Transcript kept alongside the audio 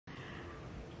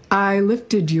I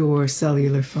lifted your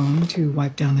cellular phone to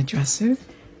wipe down the dresser,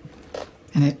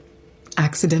 and it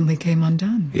accidentally came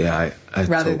undone. Yeah,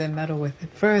 Rather than meddle with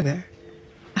it further,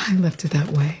 I left it that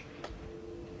way.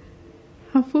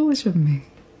 How foolish of me.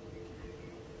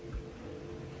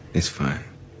 It's fine.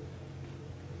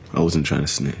 I wasn't trying to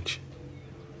snitch.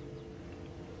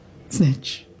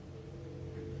 Snitch.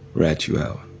 Rat you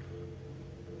out.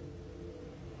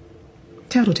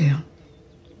 Tattletale.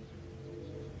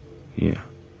 Yeah.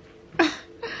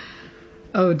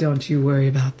 Oh, don't you worry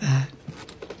about that.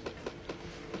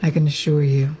 I can assure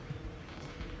you,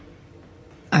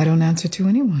 I don't answer to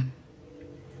anyone.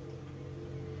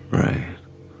 Right.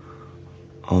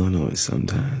 All I know is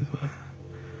sometimes,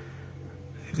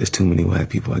 if there's too many white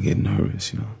people, I get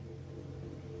nervous, you know?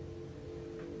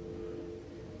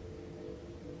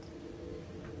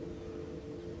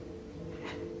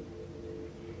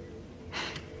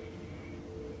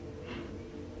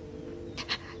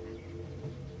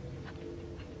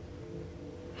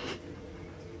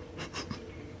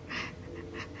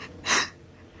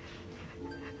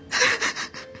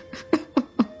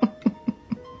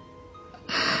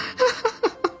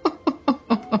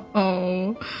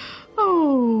 Oh,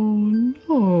 oh,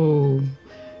 no,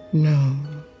 no,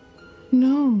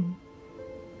 no,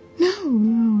 no, no,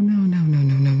 no, no, no, no,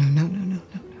 no, no, no, no, no,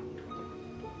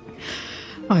 no.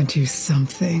 Aren't you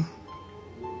something?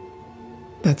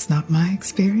 That's not my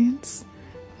experience.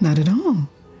 Not at all.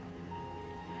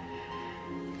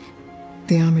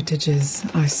 The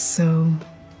Armitages are so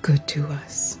good to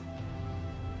us.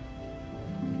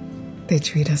 They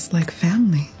treat us like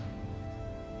family.